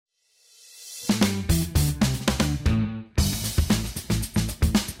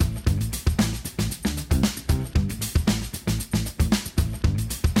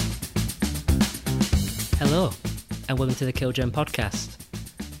and welcome to the Killgerm podcast.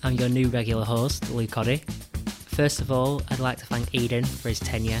 I'm your new regular host, Luke Oddy. First of all, I'd like to thank Eden for his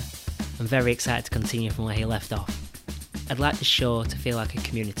tenure. I'm very excited to continue from where he left off. I'd like the show to feel like a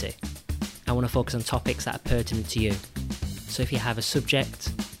community. I want to focus on topics that are pertinent to you. So if you have a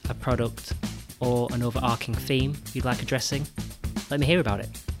subject, a product, or an overarching theme you'd like addressing, let me hear about it.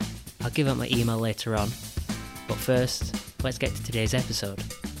 I'll give out my email later on. But first, let's get to today's episode.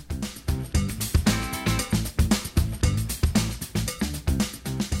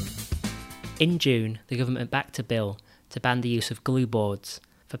 In June, the government backed a bill to ban the use of glue boards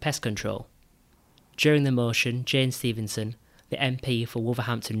for pest control. During the motion, Jane Stevenson, the MP for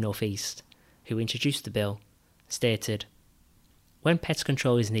Wolverhampton North East, who introduced the bill, stated, "When pest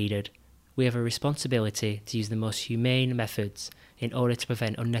control is needed, we have a responsibility to use the most humane methods in order to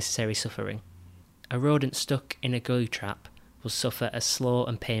prevent unnecessary suffering. A rodent stuck in a glue trap will suffer a slow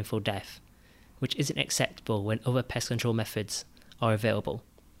and painful death, which isn't acceptable when other pest control methods are available.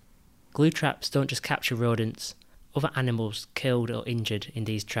 Glue traps don't just capture rodents. Other animals killed or injured in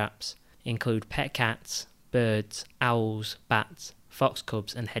these traps include pet cats, birds, owls, bats, fox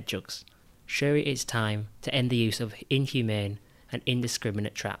cubs and hedgehogs. Surely it's time to end the use of inhumane and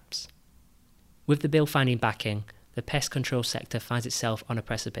indiscriminate traps." With the bill finding backing, the pest control sector finds itself on a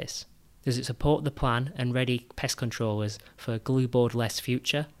precipice. Does it support the plan and ready pest controllers for a glue board-less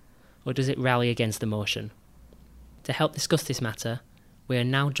future, or does it rally against the motion? To help discuss this matter, we are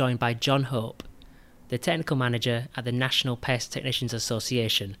now joined by John Hope, the Technical Manager at the National Pest Technicians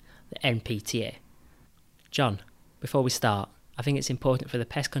Association, the NPTA. John, before we start, I think it's important for the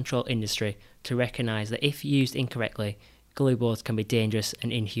pest control industry to recognise that if used incorrectly, glue boards can be dangerous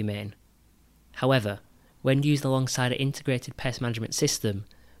and inhumane. However, when used alongside an integrated pest management system,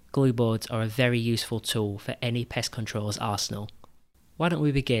 glue boards are a very useful tool for any pest controller's arsenal. Why don't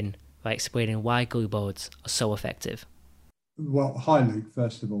we begin by explaining why glue boards are so effective? Well, hi Luke.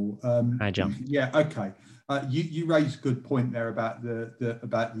 First of all, Hi John. Yeah, okay. You raised a good point there about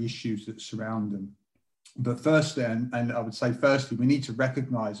the issues that surround them. But firstly, and I would say firstly, we need to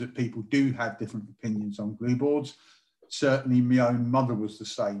recognise that people do have different opinions on glue boards. Certainly, my own mother was the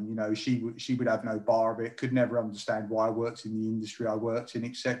same. You know, she would have no bar of it. Could never understand why I worked in the industry I worked in,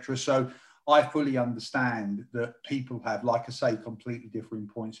 etc. So I fully understand that people have, like I say, completely differing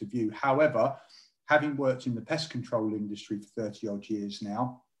points of view. However, having worked in the pest control industry for 30 odd years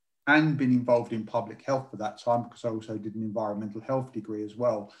now and been involved in public health for that time, because I also did an environmental health degree as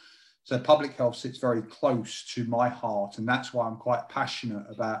well. So public health sits very close to my heart, and that's why I'm quite passionate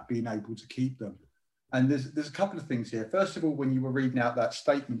about being able to keep them. And there's a couple of things here. First of all, when you were reading out that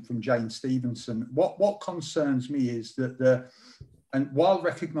statement from Jane Stevenson, what concerns me is that and while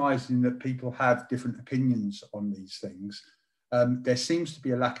recognising that people have different opinions on these things, there seems to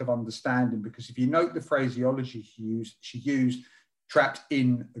be a lack of understanding, because if you note the phraseology she used trapped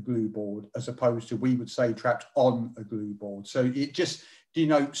in a glue board, as opposed to, we would say, trapped on a glue board. So it just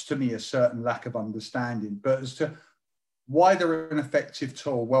denotes to me a certain lack of understanding. But as to why they're an effective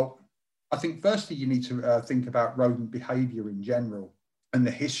tool, well, I think firstly you need to think about rodent behaviour in general and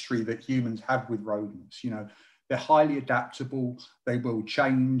the history that humans have with rodents. You know, they're highly adaptable. They will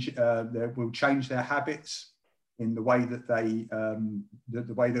change. They will change their habits in the way that they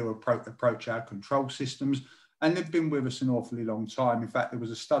approach our control systems, and they've been with us an awfully long time. In fact, there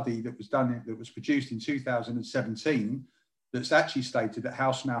was a study that was produced in 2017 that's actually stated that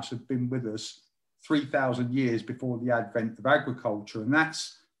house mouse have been with us 3,000 years before the advent of agriculture,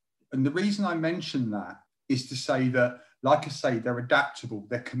 and the reason I mention that is to say that, like I say, they're adaptable,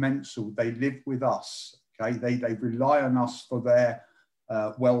 they're commensal, they live with us. Okay, they rely on us for their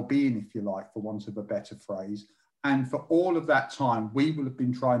well-being, if you like, for want of a better phrase. And for all of that time, we will have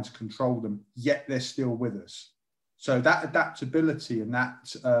been trying to control them, yet they're still with us. So that adaptability and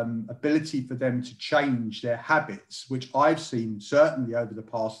that ability for them to change their habits, which I've seen certainly over the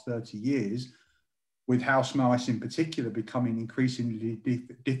past 30 years, with house mice in particular becoming increasingly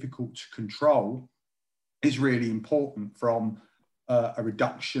difficult to control, is really important, from a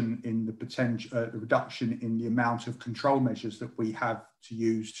reduction in the potential, a reduction in the amount of control measures that we have to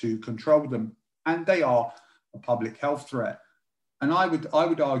use to control them. And they are a public health threat. And I would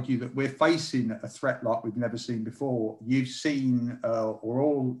argue that we're facing a threat like we've never seen before. You've seen, or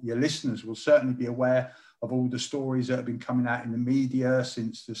all your listeners will certainly be aware of all the stories that have been coming out in the media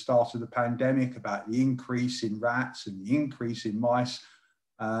since the start of the pandemic about the increase in rats and the increase in mice,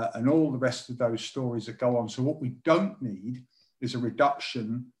 and all the rest of those stories that go on. So what we don't need is a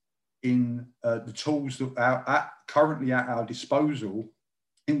reduction in the tools that are currently at our disposal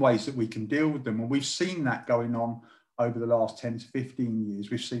in ways that we can deal with them. And we've seen that going on over the last 10 to 15 years.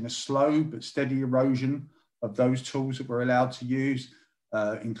 We've seen a slow but steady erosion of those tools that we're allowed to use,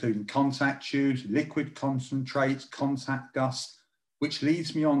 including contact tubes, liquid concentrates, contact dust, which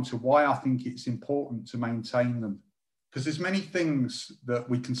leads me on to why I think it's important to maintain them. Because there's many things that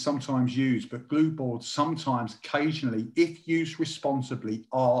we can sometimes use, but glue boards sometimes, occasionally, if used responsibly,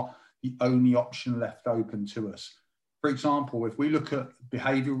 are the only option left open to us. For example, if we look at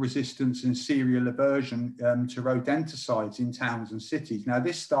behavioural resistance and serial aversion to rodenticides in towns and cities. Now,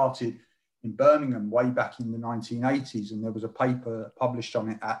 this started in Birmingham way back in the 1980s, and there was a paper published on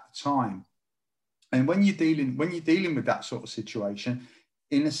it at the time. And when you're dealing with that sort of situation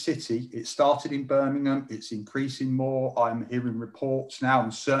in a city, it started in Birmingham, it's increasing more. I'm hearing reports now,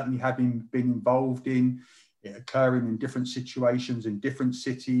 and certainly having been involved in it occurring in different situations in different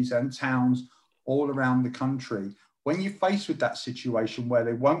cities and towns all around the country. When you're faced with that situation where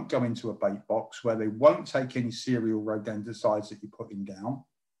they won't go into a bait box, where they won't take any serial rodenticides that you're putting down,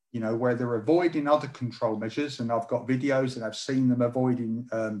 you know, where they're avoiding other control measures, and I've got videos and I've seen them avoiding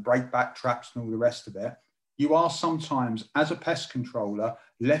breakback traps and all the rest of it, you are sometimes, as a pest controller,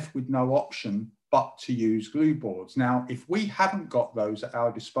 left with no option but to use glue boards. Now, if we haven't got those at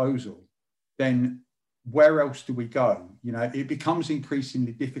our disposal, then where else do we go? You know, it becomes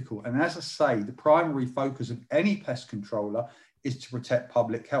increasingly difficult. And as I say, the primary focus of any pest controller is to protect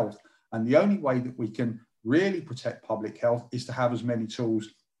public health. And the only way that we can really protect public health is to have as many tools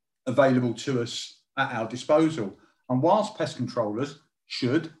available to us at our disposal. And whilst pest controllers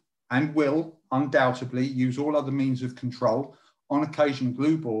should and will undoubtedly use all other means of control, on occasion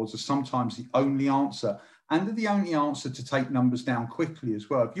glue boards are sometimes the only answer, and they're the only answer to take numbers down quickly as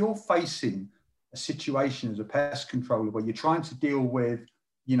well. If you're facing a situation as a pest controller where you're trying to deal with,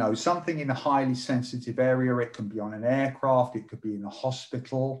 you know, something in a highly sensitive area, it can be on an aircraft, it could be in a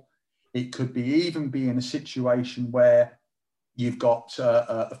hospital, it could be even be in a situation where you've got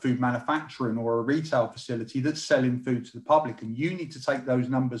a food manufacturing or a retail facility that's selling food to the public, and you need to take those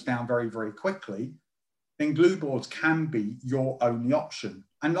numbers down very, very quickly, then glue boards can be your only option.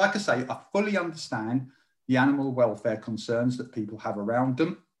 And like I say, I fully understand the animal welfare concerns that people have around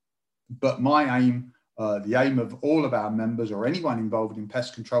them. But my aim, the aim of all of our members or anyone involved in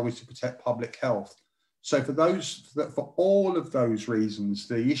pest control, is to protect public health. So for all of those reasons,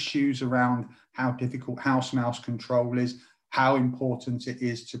 the issues around how difficult house mouse control is, how important it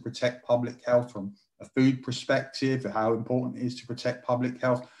is to protect public health from a food perspective, how important it is to protect public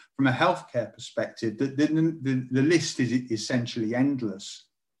health from a healthcare perspective, the list is essentially endless.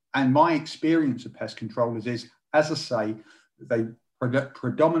 And my experience of pest controllers is, as I say, they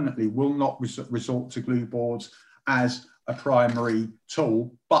predominantly will not resort to glue boards as a primary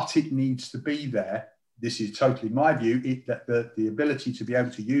tool, but it needs to be there. This is totally my view, that the ability to be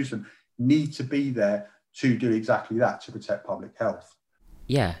able to use them need to be there to do exactly that, to protect public health.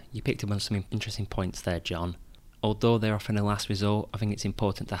 Yeah, you picked up on some interesting points there, John. Although they're often a last resort, I think it's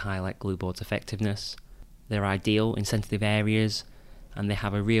important to highlight glue boards' effectiveness. They're ideal in sensitive areas, and they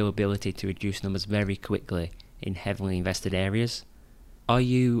have a real ability to reduce numbers very quickly in heavily invested areas. Are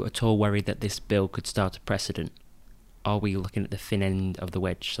you at all worried that this bill could start a precedent? Are we looking at the thin end of the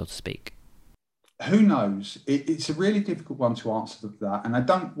wedge, so to speak? Who knows? It's a really difficult one to answer that, and I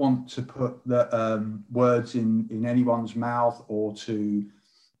don't want to put the words in anyone's mouth or to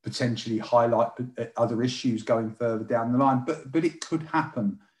potentially highlight other issues going further down the line, but it could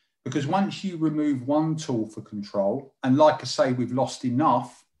happen, because once you remove one tool for control, and like I say, we've lost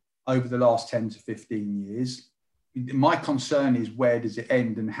enough over the last 10 to 15 years, my concern is, where does it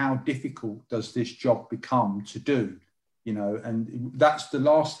end, and how difficult does this job become to do? You know, and that's the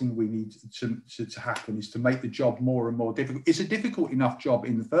last thing we need to happen, is to make the job more and more difficult. It's a difficult enough job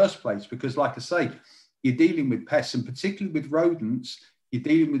in the first place, because like I say, you're dealing with pests, and particularly with rodents, you're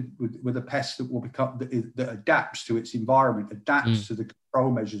dealing with a pest that will become, that adapts to its environment, adapts to the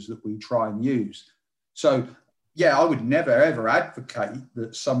control measures that we try and use. So yeah, I would never ever advocate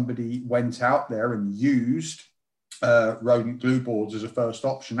that somebody went out there and used rodent glue boards as a first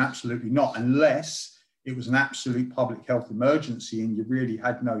option. Absolutely not, unless it was an absolute public health emergency and you really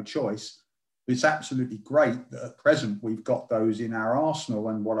had no choice. It's absolutely great that at present we've got those in our arsenal.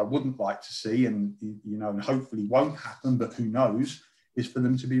 And what I wouldn't like to see, and you know, and hopefully won't happen, but who knows, is for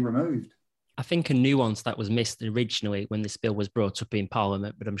them to be removed. I think a nuance that was missed originally when this bill was brought up in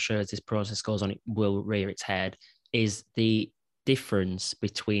Parliament, but I'm sure as this process goes on, it will rear its head, is the difference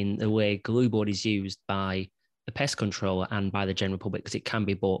between the way glue board is used by the pest controller and by the general public, because it can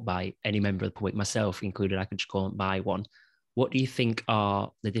be bought by any member of the public, myself included. I could just go and buy one. What do you think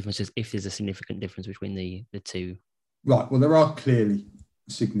are the differences, if there's a significant difference between the two? Right, well, there are clearly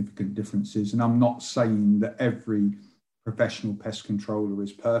significant differences, and I'm not saying that every professional pest controller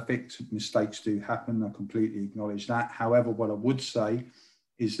is perfect. Mistakes do happen. I completely acknowledge that. However, what I would say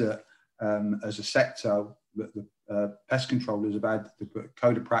is that as a sector, the pest controllers have had the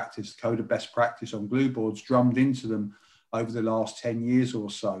code of practice, code of best practice on glue boards drummed into them over the last 10 years or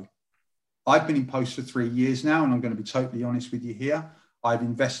so. I've been in post for 3 years now, and I'm going to be totally honest with you here. I've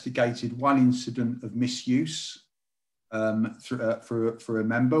investigated one incident of misuse for a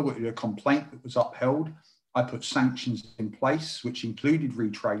member, with a complaint that was upheld. I put sanctions in place, which included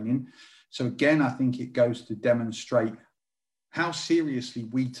retraining. So again, I think it goes to demonstrate how seriously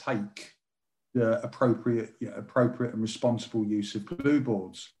we take the appropriate and responsible use of glue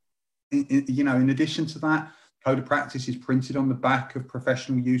boards. In addition to that, code of practice is printed on the back of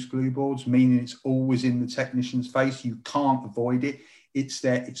professional use glue boards, meaning it's always in the technician's face. You can't avoid it. It's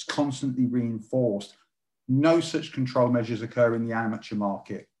there. It's constantly reinforced. No such control measures occur in the amateur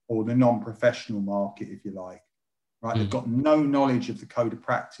market or the non-professional market, if you like. Right? They've got no knowledge of the code of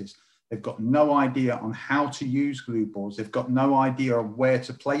practice. They've got no idea on how to use glue boards. They've got no idea on where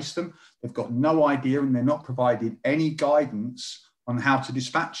to place them. They've got no idea, and they're not provided any guidance on how to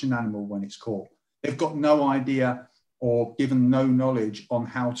dispatch an animal when it's caught. They've got no idea or given no knowledge on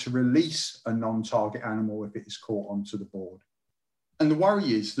how to release a non-target animal if it is caught onto the board. And the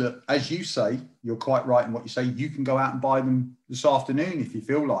worry is that, as you say, you're quite right in what you say, you can go out and buy them this afternoon if you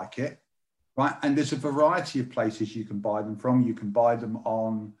feel like it, right? And there's a variety of places you can buy them from. You can buy them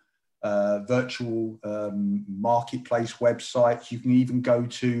on virtual marketplace websites. You can even go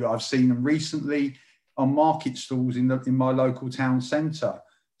to, I've seen them recently on market stalls in my local town centre.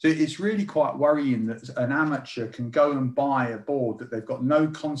 So it's really quite worrying that an amateur can go and buy a board that they've got no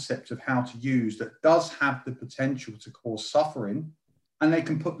concept of how to use, that does have the potential to cause suffering, and they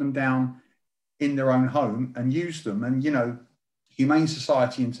can put them down in their own home and use them. And, Humane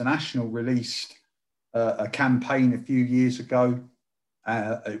Society International released a campaign a few years ago.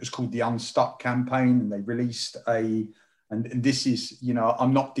 It was called the Unstuck campaign, and they released and this is,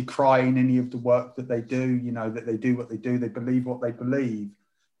 I'm not decrying any of the work that they do, that they do what they do, they believe what they believe.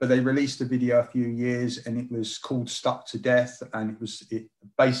 But they released a video a few years, and it was called Stuck to Death. And it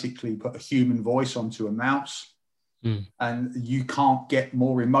basically put a human voice onto a mouse. And you can't get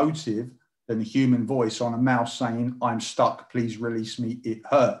more emotive than a human voice on a mouse saying, "I'm stuck, please release me, it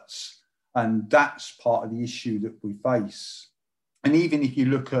hurts." And that's part of the issue that we face. And even if you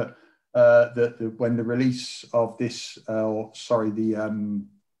look at when the release of this, the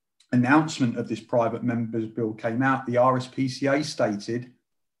announcement of this private members bill came out, the RSPCA stated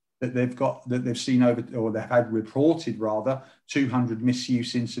that they've seen they've had reported rather 200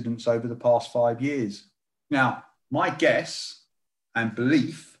 misuse incidents over the past 5 years. Now, my guess and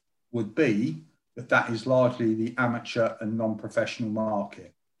belief would be that is largely the amateur and non-professional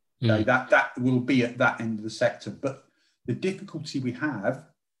market. Okay, that will be at that end of the sector. But the difficulty we have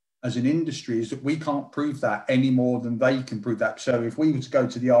as an industry is that we can't prove that any more than they can prove that. So if we were to go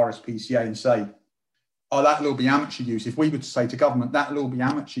to the RSPCA and say, "Oh, that'll all be amateur use," if we were to say to government, "That'll all be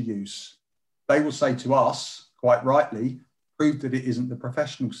amateur use," they will say to us, quite rightly, "Prove that it isn't the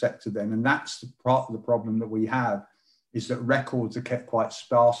professional sector then." And that's the part of the problem that we have, is that records are kept quite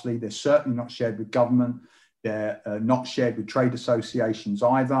sparsely. They're certainly not shared with government. They're not shared with trade associations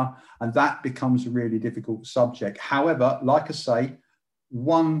either. And that becomes a really difficult subject. However, like I say,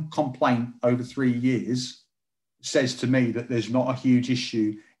 one complaint over 3 years says to me that there's not a huge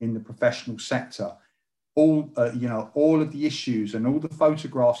issue in the professional sector. All of the issues and all the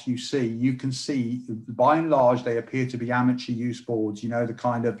photographs you can see, by and large, they appear to be amateur use boards, the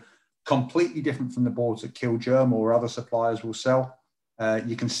kind of completely different from the boards that Killgerm or other suppliers will sell.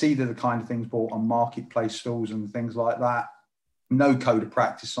 You can see that the kind of things bought on marketplace stalls and things like that. No code of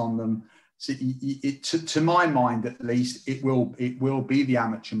practice on them. So to my mind, at least, it will be the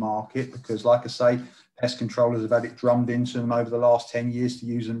amateur market, because, like I say, pest controllers have had it drummed into them over the last 10 years to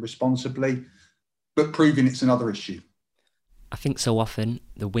use them responsibly. But proving it's another issue. I think so often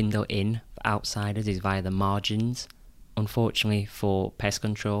the window in for outsiders is via the margins. Unfortunately for pest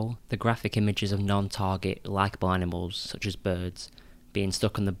control, the graphic images of non-target likeable animals, such as birds, being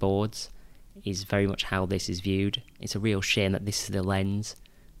stuck on the boards is very much how this is viewed. It's a real shame that this is the lens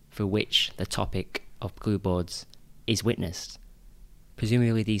through which the topic of glue boards is witnessed.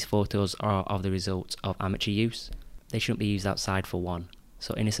 Presumably these photos are of the result of amateur use. They shouldn't be used outside for one.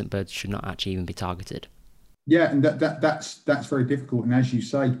 So innocent birds should not actually even be targeted. Yeah, and that's very difficult. And as you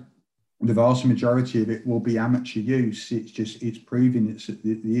say, the vast majority of it will be amateur use. It's proving it's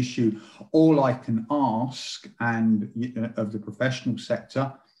the issue. All I can ask of the professional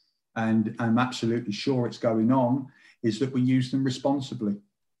sector, and I'm absolutely sure it's going on, is that we use them responsibly.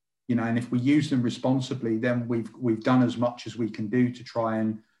 And if we use them responsibly, then we've done as much as we can do to try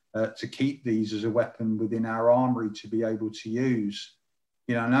and to keep these as a weapon within our armory to be able to use.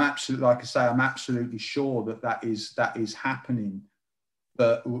 And like I say, I'm absolutely sure that is happening,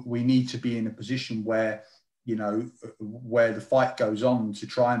 but we need to be in a position where, where the fight goes on to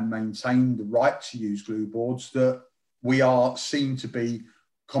try and maintain the right to use glue boards, that we are seen to be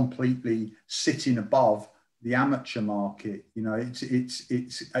completely sitting above the amateur market.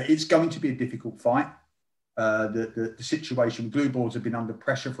 It's going to be a difficult fight. The situation, glue boards have been under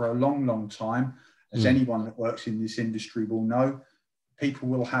pressure for a long, long time. As anyone that works in this industry will know, people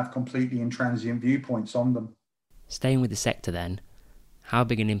will have completely intransient viewpoints on them. Staying with the sector then, how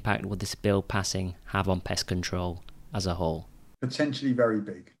big an impact will this bill passing have on pest control as a whole? Potentially very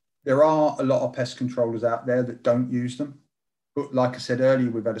big. There are a lot of pest controllers out there that don't use them. But like I said earlier,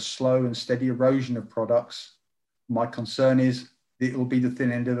 we've had a slow and steady erosion of products. My concern is it will be the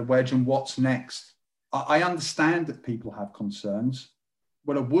thin end of the wedge, and what's next? I understand that people have concerns.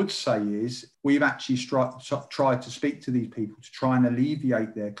 What I would say is we've actually tried to speak to these people to try and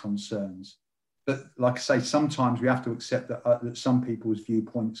alleviate their concerns. But like I say, sometimes we have to accept that some people's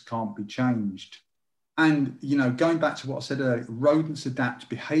viewpoints can't be changed. And, going back to what I said earlier, rodents adapt,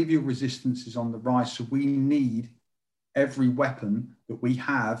 behavioural resistance is on the rise. So we need every weapon that we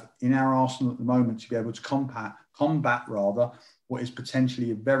have in our arsenal at the moment to be able to combat what is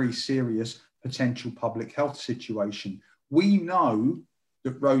potentially a very serious potential public health situation. We know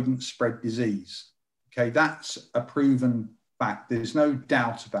that rodents spread disease. Okay, that's a proven fact. There's no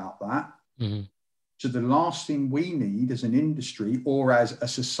doubt about that. Mm-hmm. So the last thing we need as an industry or as a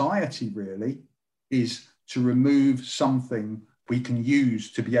society really is to remove something we can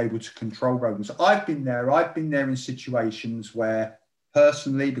use to be able to control rodents. I've been there in situations where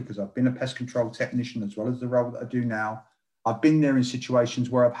personally, because I've been a pest control technician as well as the role that I do now, I've been there in situations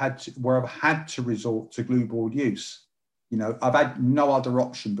where I've had to resort to glue board use. I've had no other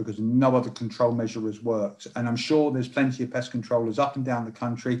option because no other control measure has worked. And I'm sure there's plenty of pest controllers up and down the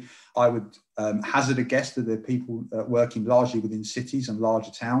country. I would hazard a guess that there are people working largely within cities and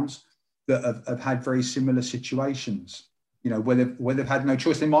larger towns that have had very similar situations. Where they've had no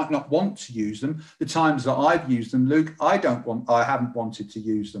choice. They might not want to use them. The times that I've used them, Luke, I haven't wanted to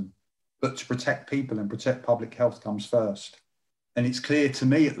use them. But to protect people and protect public health comes first. And it's clear to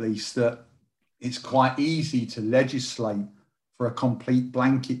me, at least, that it's quite easy to legislate for a complete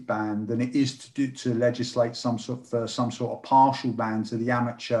blanket ban than it is to legislate some sort of partial ban to the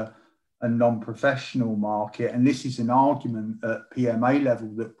amateur and non-professional market. And this is an argument at PMA level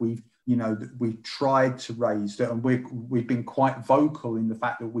that we've tried to raise, and we've been quite vocal in the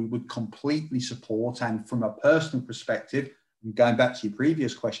fact that we would completely support, and from a personal perspective, going back to your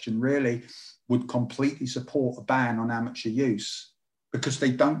previous question, really would completely support a ban on amateur use because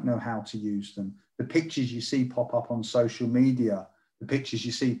they don't know how to use them. The pictures you see pop up on social media, the pictures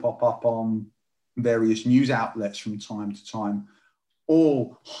you see pop up on various news outlets from time to time,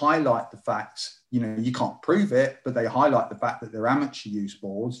 all highlight the fact, you can't prove it, but they highlight the fact that they're amateur use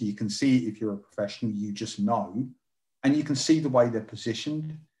boards. You can see it if you're a professional, you just know. And you can see the way they're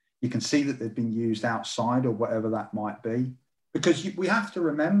positioned. You can see that they've been used outside or whatever that might be. Because we have to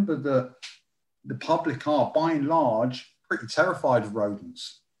remember that the public are, by and large, pretty terrified of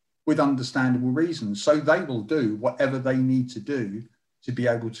rodents with understandable reasons. So they will do whatever they need to do to be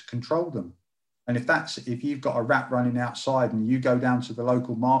able to control them. And if you've got a rat running outside and you go down to the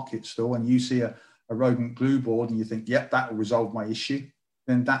local market store and you see a rodent glue board and you think, yep, that will resolve my issue,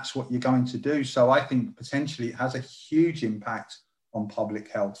 then that's what you're going to do. So I think potentially it has a huge impact on public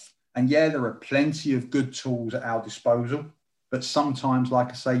health. And yeah, there are plenty of good tools at our disposal, but sometimes, like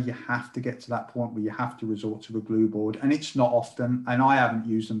I say, you have to get to that point where you have to resort to a glue board. And it's not often, and I haven't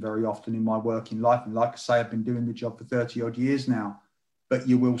used them very often in my working life. And like I say, I've been doing the job for 30 odd years now. But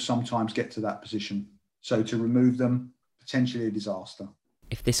you will sometimes get to that position. So to remove them, potentially a disaster.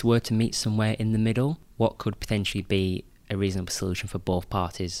 If this were to meet somewhere in the middle, what could potentially be a reasonable solution for both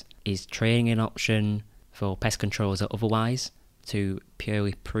parties? Is training an option for pest controllers or otherwise to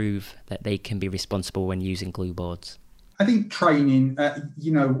purely prove that they can be responsible when using glue boards? I think training,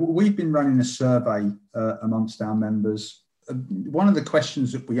 we've been running a survey amongst our members. One of the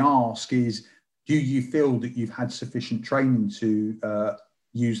questions that we ask is, do you feel that you've had sufficient training to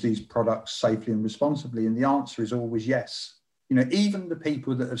use these products safely and responsibly? And the answer is always yes. Even the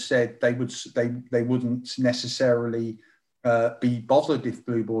people that have said they wouldn't necessarily be bothered if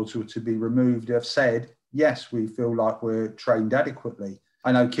glue boards were to be removed have said, yes, we feel like we're trained adequately.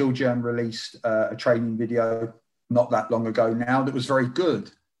 I know Killgerm released a training video not that long ago now that was very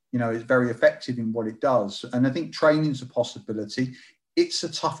good. It's very effective in what it does. And I think training's a possibility. it's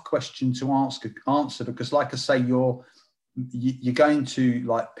a tough question to answer because, like I say, you're going to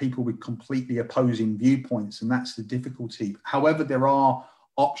like people with completely opposing viewpoints, and that's the difficulty. However, there are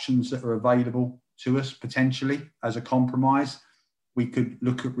options that are available to us potentially as a compromise. We could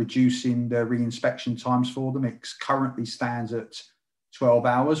look at reducing the re-inspection times for them. It currently stands at 12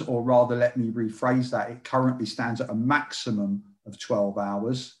 hours, or rather, let me rephrase that. It currently stands at a maximum of 12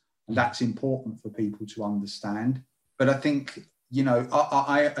 hours. And that's important for people to understand. But I think, you know,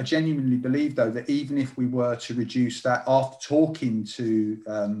 I genuinely believe, though, that even if we were to reduce that, after talking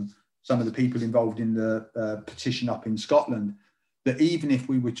to some of the people involved in the petition up in Scotland, that even if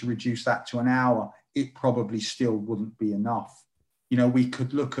we were to reduce that to an hour, it probably still wouldn't be enough. You know, we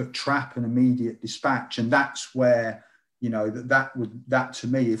could look at trap and immediate dispatch, and that's where, you know, that to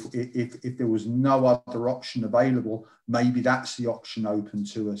me, if there was no other option available, maybe that's the option open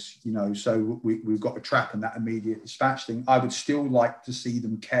to us, you know. So we've got a trap and that immediate dispatch thing. I would still like to see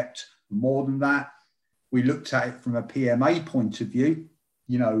them kept more than that. We looked at it from a PMA point of view,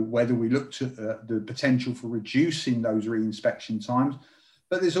 you know, whether we looked at the potential for reducing those re-inspection times,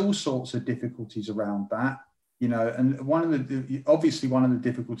 but there's all sorts of difficulties around that. You know, and obviously one of the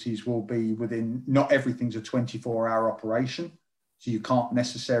difficulties will be within, not everything's a 24-hour operation, so you can't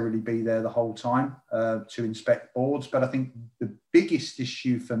necessarily be there the whole time to inspect boards. But I think the biggest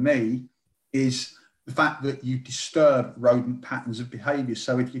issue for me is the fact that you disturb rodent patterns of behaviour.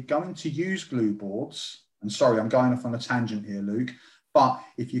 So if you're going to use glue boards, and sorry, I'm going off on a tangent here, Luke, but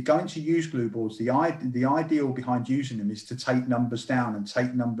if you're going to use glue boards, the ideal behind using them is to take numbers down and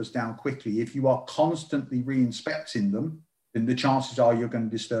take numbers down quickly. If you are constantly re-inspecting them, then the chances are you're going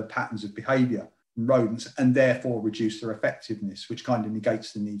to disturb patterns of behaviour in rodents and therefore reduce their effectiveness, which kind of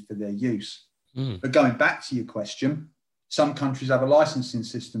negates the need for their use. But going back to your question, some countries have a licensing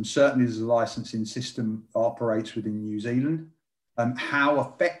system. Certainly there's a licensing system that operates within New Zealand. How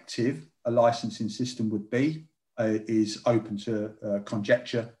effective a licensing system would be is open to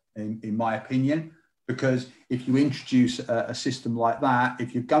conjecture, in my opinion, because if you introduce a system like that,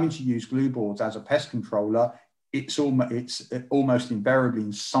 if you're going to use glue boards as a pest controller, it's almost invariably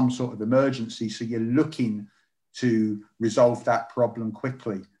in some sort of emergency. So you're looking to resolve that problem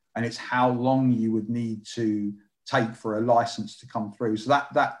quickly, and it's how long you would need to take for a license to come through. So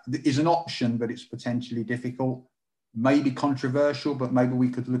that is an option, but it's potentially difficult. Maybe controversial, but maybe we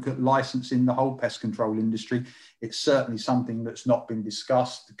could look at licensing the whole pest control industry. It's certainly something that's not been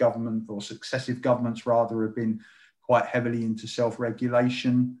discussed. The government, or successive governments rather, have been quite heavily into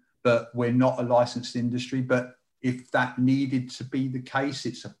self-regulation, but we're not a licensed industry. But if that needed to be the case,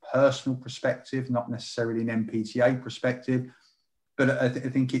 it's a personal perspective, not necessarily an MPTA perspective. But I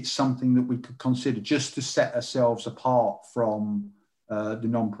think it's something that we could consider just to set ourselves apart from the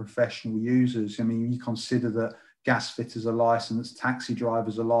non-professional users. I mean, you consider that gas fitters are licensed, taxi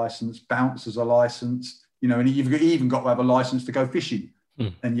drivers are licensed, bouncers are licensed, you know, and you've even got to have a license to go fishing.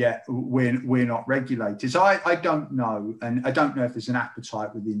 And yet we're not regulated. So I don't know. And I don't know if there's an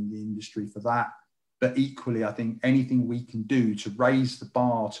appetite within the industry for that. But equally, I think anything we can do to raise the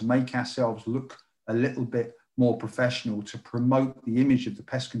bar, to make ourselves look a little bit more professional, to promote the image of the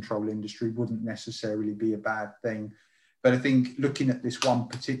pest control industry wouldn't necessarily be a bad thing. But I think looking at this one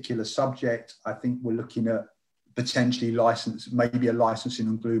particular subject, I think we're looking at potentially maybe a licensing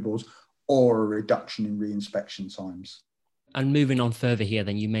on glue boards or a reduction in re-inspection times. And moving on further here,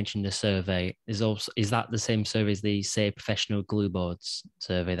 then you mentioned the survey. Is that the same survey as the SABE Professional Glue Boards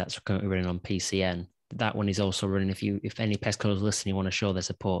survey that's currently running on PCN? That one is also running. If any pest controllers listening want to show their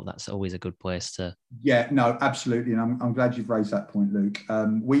support, that's always a good place to. Yeah, no, absolutely. And I'm glad you've raised that point, Luke.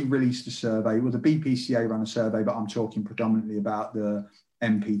 We released a survey. Well, the BPCA ran a survey, but I'm talking predominantly about the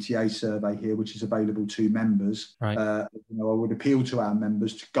MPTA survey here, which is available to members. Right. I would appeal to our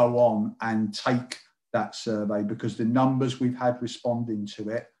members to go on and take that survey, because the numbers we've had responding to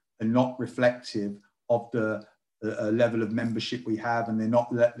it are not reflective of the level of membership we have, and they're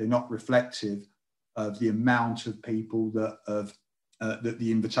not reflective of the amount of people that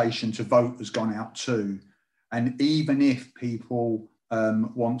the invitation to vote has gone out to. And even if people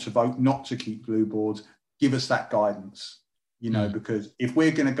want to vote not to keep glue boards, give us that guidance. You know, because if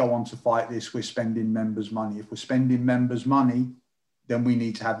we're going to go on to fight this, we're spending members' money. If we're spending members' money, then we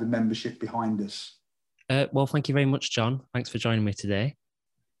need to have the membership behind us. Well, thank you very much, John. Thanks for joining me today.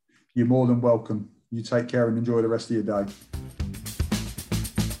 You're more than welcome. You take care and enjoy the rest of your day.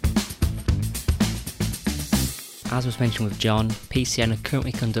 As was mentioned with John, PCN are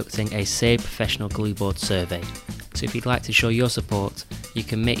currently conducting a SABE Professional Glue Board survey. So if you'd like to show your support, you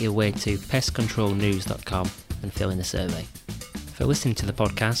can make your way to pestcontrolnews.com and fill in the survey. For listening to the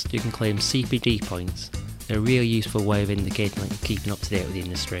podcast, you can claim CPD points a really useful way of indicating that you're keeping up to date with the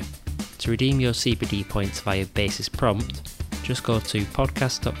industry. To redeem your CPD points via Basis Prompt, just go to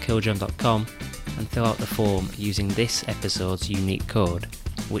podcast.killgerm.com and fill out the form using this episode's unique code,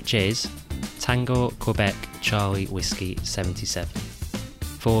 which is Tango Quebec Charlie Whiskey 77.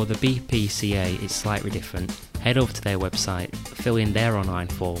 For the BPCA, it's slightly different. Head over to their website, fill in their online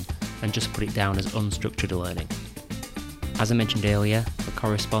form, and just put it down as unstructured learning. As I mentioned earlier, for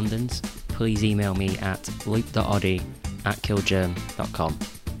correspondence, please email me at luke.oddy@killgerm.com.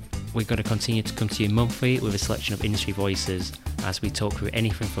 We're going to continue to come to you monthly with a selection of industry voices as we talk through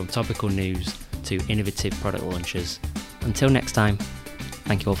anything from topical news to innovative product launches. Until next time,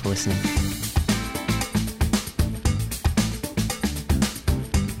 thank you all for listening.